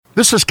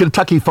This is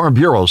Kentucky Farm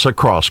Bureaus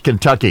across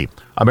Kentucky.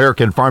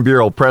 American Farm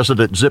Bureau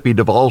President Zippy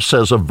Duvall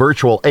says a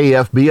virtual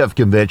AFBF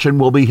convention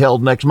will be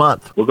held next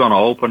month. We're going to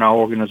open our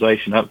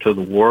organization up to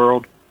the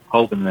world,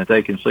 hoping that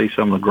they can see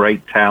some of the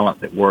great talent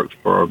that works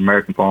for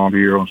American Farm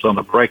Bureau and some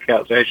of the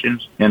breakout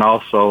sessions, and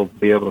also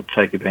be able to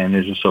take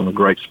advantage of some of the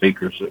great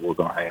speakers that we're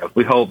going to have.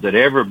 We hope that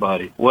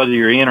everybody, whether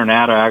you're in or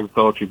out of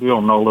agriculture, if you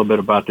don't know a little bit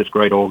about this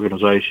great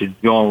organization,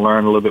 you want to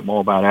learn a little bit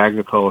more about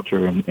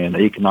agriculture and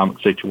the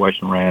economic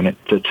situation around it,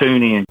 to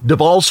tune in.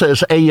 Duvall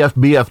says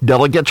AFBF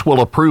delegates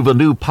will approve a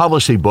new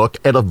policy book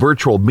at a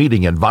virtual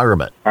meeting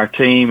environment. Our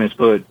team has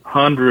put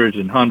hundreds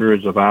and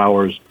hundreds of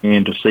hours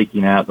into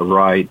seeking out the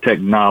right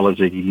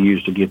technology to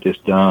use to get this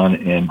done,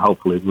 and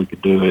hopefully we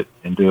could do it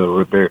and do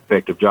a very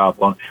effective job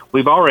on it.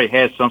 We've already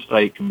had some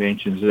state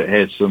conventions that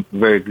had some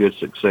very good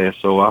success,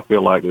 so I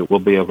feel like we'll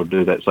be able to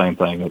do that same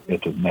thing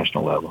at the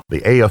national level. The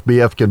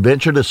AFBF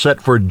convention is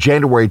set for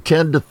January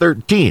 10 to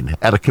 13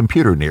 at a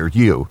computer near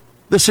you.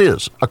 This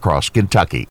is Across Kentucky.